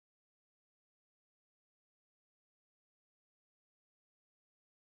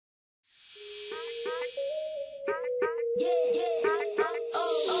The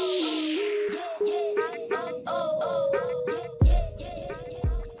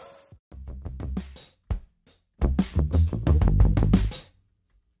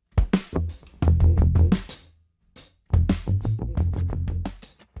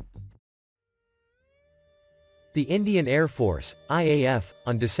Indian Air Force, IAF,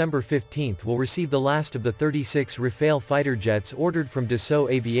 on December 15 will receive the last of the 36 Rafale fighter jets ordered from Dassault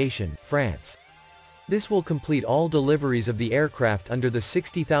Aviation, France. This will complete all deliveries of the aircraft under the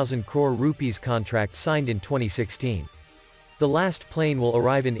 60,000 crore rupees contract signed in 2016. The last plane will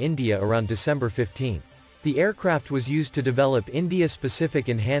arrive in India around December 15. The aircraft was used to develop India-specific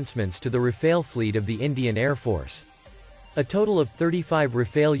enhancements to the Rafale fleet of the Indian Air Force. A total of 35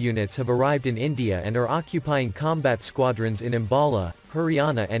 Rafale units have arrived in India and are occupying combat squadrons in Ambala,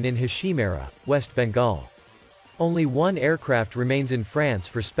 Haryana and in Hashimara, West Bengal. Only one aircraft remains in France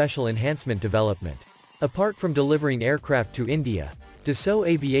for special enhancement development. Apart from delivering aircraft to India, Dassault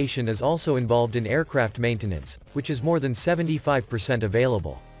Aviation is also involved in aircraft maintenance, which is more than 75%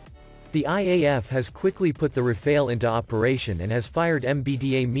 available. The IAF has quickly put the Rafale into operation and has fired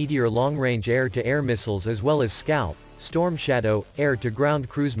MBDA Meteor long-range air-to-air missiles as well as Scalp, Storm Shadow, air-to-ground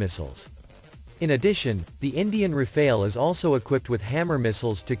cruise missiles. In addition, the Indian Rafale is also equipped with Hammer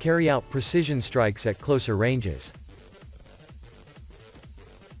missiles to carry out precision strikes at closer ranges.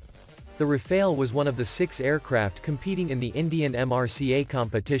 The Rafale was one of the 6 aircraft competing in the Indian MRCA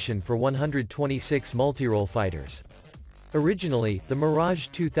competition for 126 multirole fighters. Originally, the Mirage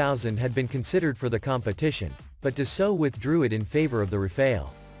 2000 had been considered for the competition, but Dassault withdrew it in favor of the Rafale.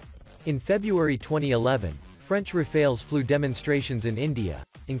 In February 2011, French Rafales flew demonstrations in India,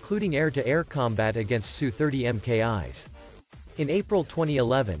 including air-to-air combat against Su-30 MKIs. In April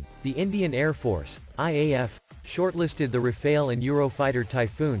 2011, the Indian Air Force, IAF, shortlisted the Rafale and Eurofighter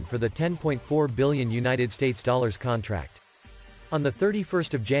Typhoon for the $10.4 billion United States contract. On the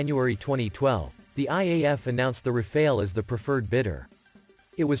 31st of January 2012, the IAF announced the Rafale as the preferred bidder.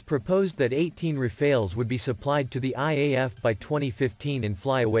 It was proposed that 18 Rafales would be supplied to the IAF by 2015 in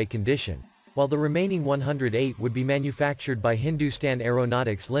flyaway condition, while the remaining 108 would be manufactured by Hindustan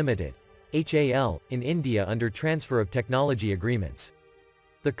Aeronautics Limited, HAL, in India under transfer of technology agreements.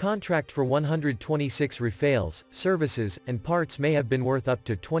 The contract for 126 Rafales, services, and parts may have been worth up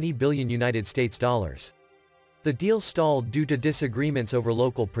to $20 billion United States dollars. The deal stalled due to disagreements over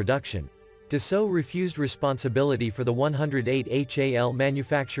local production. Dassault refused responsibility for the 108 HAL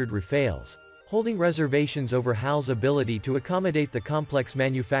manufactured Rafales, holding reservations over HAL's ability to accommodate the complex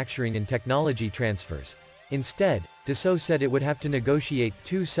manufacturing and technology transfers. Instead, Dassault said it would have to negotiate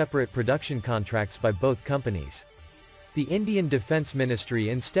 2 separate production contracts by both companies. The Indian Defence Ministry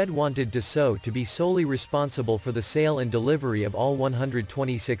instead wanted Dassault to be solely responsible for the sale and delivery of all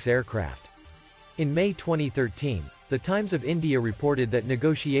 126 aircraft. In May 2013, the Times of India reported that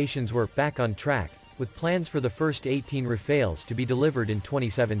negotiations were back on track, with plans for the first 18 Rafales to be delivered in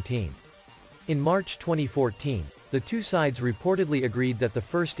 2017. In March 2014, the two sides reportedly agreed that the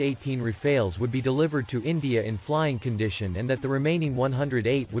first 18 Rafales would be delivered to India in flying condition and that the remaining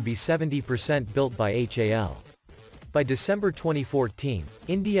 108 would be 70% built by HAL. By December 2014,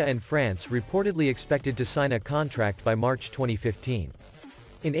 India and France reportedly expected to sign a contract by March 2015.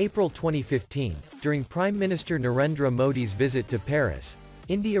 In April 2015, during Prime Minister Narendra Modi's visit to Paris,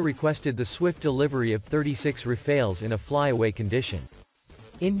 India requested the swift delivery of 36 Rafales in a flyaway condition.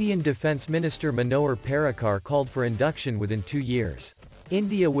 Indian Defence Minister Manohar Parrikar called for induction within 2 years.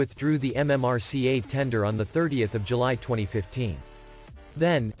 India withdrew the MMRCA tender on the 30th of July 2015.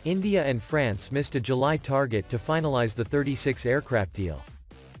 Then, India and France missed a July target to finalize the 36 aircraft deal.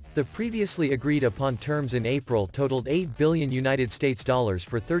 The previously agreed upon terms in April totaled $8 billion United States dollars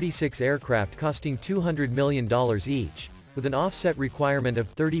for 36 aircraft costing $200 million each, with an offset requirement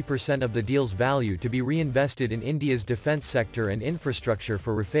of 30% of the deal's value to be reinvested in India's defense sector and infrastructure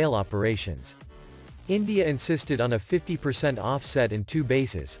for Rafale operations. India insisted on a 50% offset in 2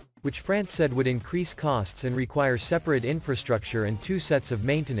 bases, which France said would increase costs and require separate infrastructure and 2 sets of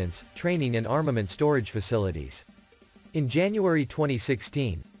maintenance, training and armament storage facilities. In January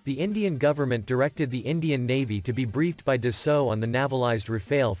 2016, the Indian government directed the Indian Navy to be briefed by Dassault on the navalized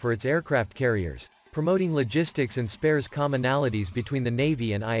Rafale for its aircraft carriers, promoting logistics and spares commonalities between the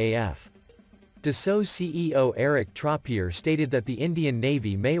Navy and IAF. Dassault CEO Eric Trappier stated that the Indian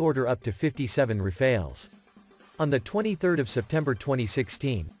Navy may order up to 57 Rafales. On the 23rd of September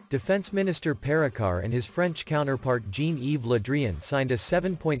 2016, Defense Minister Parrikar and his French counterpart Jean-Yves Le Drian signed a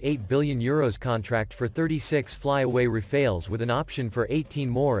 €7.8 billion contract for 36 flyaway Rafales with an option for 18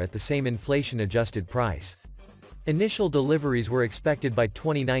 more at the same inflation-adjusted price. Initial deliveries were expected by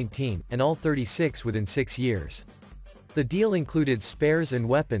 2019, and all 36 within 6 years. The deal included spares and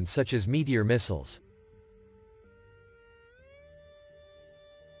weapons such as Meteor missiles.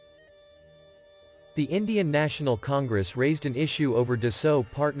 The Indian National Congress raised an issue over Dassault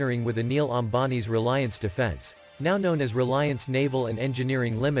partnering with Anil Ambani's Reliance Defence, now known as Reliance Naval and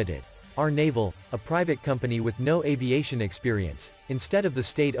Engineering Limited, R-Naval, a private company with no aviation experience, instead of the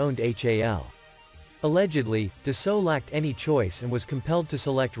state-owned HAL. Allegedly, Dassault lacked any choice and was compelled to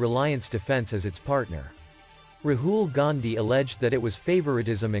select Reliance Defence as its partner. Rahul Gandhi alleged that it was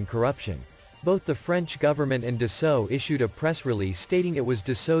favoritism and corruption. Both the French government and Dassault issued a press release stating it was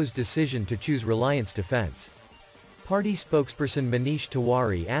Dassault's decision to choose Reliance Defence. Party spokesperson Manish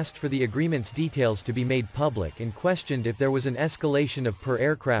Tiwari asked for the agreement's details to be made public and questioned if there was an escalation of per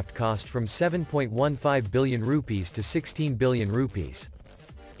aircraft cost from 7.15 billion rupees to 16 billion rupees.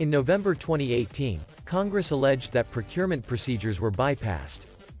 In November 2018, Congress alleged that procurement procedures were bypassed.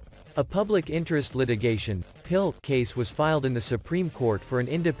 A public interest litigation (PIL) case was filed in the Supreme Court for an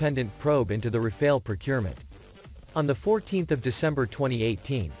independent probe into the Rafale procurement. On 14 December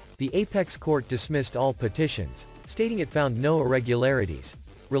 2018, the Apex Court dismissed all petitions, stating it found no irregularities.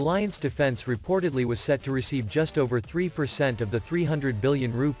 Reliance Defence reportedly was set to receive just over 3% of the 300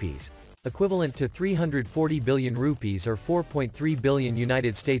 billion rupees, equivalent to 340 billion rupees or 4.3 billion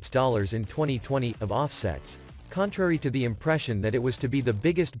United States dollars in 2020, of offsets, contrary to the impression that it was to be the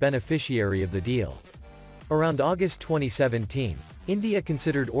biggest beneficiary of the deal. Around August 2017, India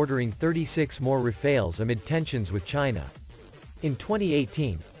considered ordering 36 more Rafales amid tensions with China. In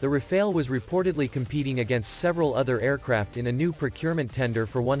 2018, the Rafale was reportedly competing against several other aircraft in a new procurement tender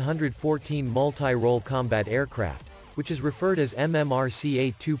for 114 multi-role combat aircraft, which is referred as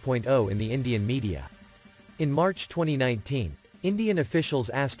MMRCA 2.0 in the Indian media. In March 2019, Indian officials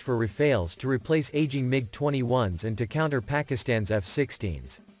asked for Rafales to replace aging MiG-21s and to counter Pakistan's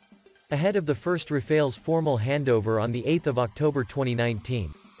F-16s. Ahead of the first Rafale's formal handover on 8 October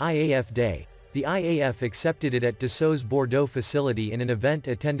 2019, IAF Day, the IAF accepted it at Dassault's Bordeaux facility in an event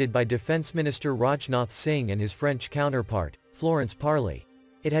attended by Defense Minister Rajnath Singh and his French counterpart, Florence Parly.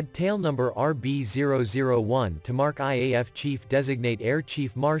 It had tail number RB001 to mark IAF Chief Designate Air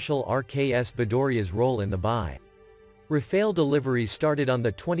Chief Marshal RKS Bhadoria's role in the buy. Rafale deliveries started on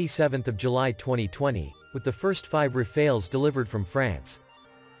 27 July 2020, with the first 5 Rafales delivered from France.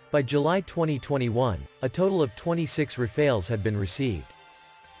 By July 2021, a total of 26 Rafales had been received.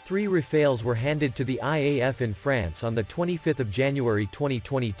 3 Rafales were handed to the IAF in France on 25 January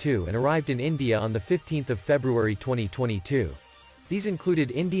 2022 and arrived in India on 15 February 2022. These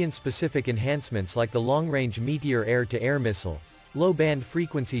included Indian-specific enhancements like the long-range Meteor air-to-air missile, low-band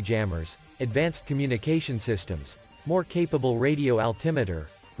frequency jammers, advanced communication systems, more capable radio altimeter,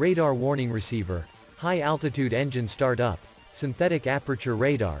 radar warning receiver, high-altitude engine start-up, synthetic aperture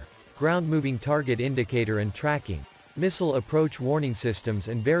radar, ground-moving target indicator and tracking, missile approach warning systems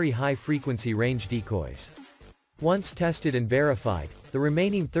and very high-frequency range decoys. Once tested and verified, the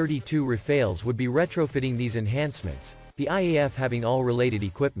remaining 32 Rafales would be retrofitting these enhancements, the IAF having all related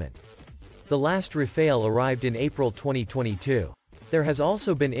equipment. The last Rafale arrived in April 2022. There has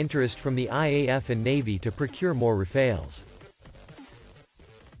also been interest from the IAF and Navy to procure more Rafales.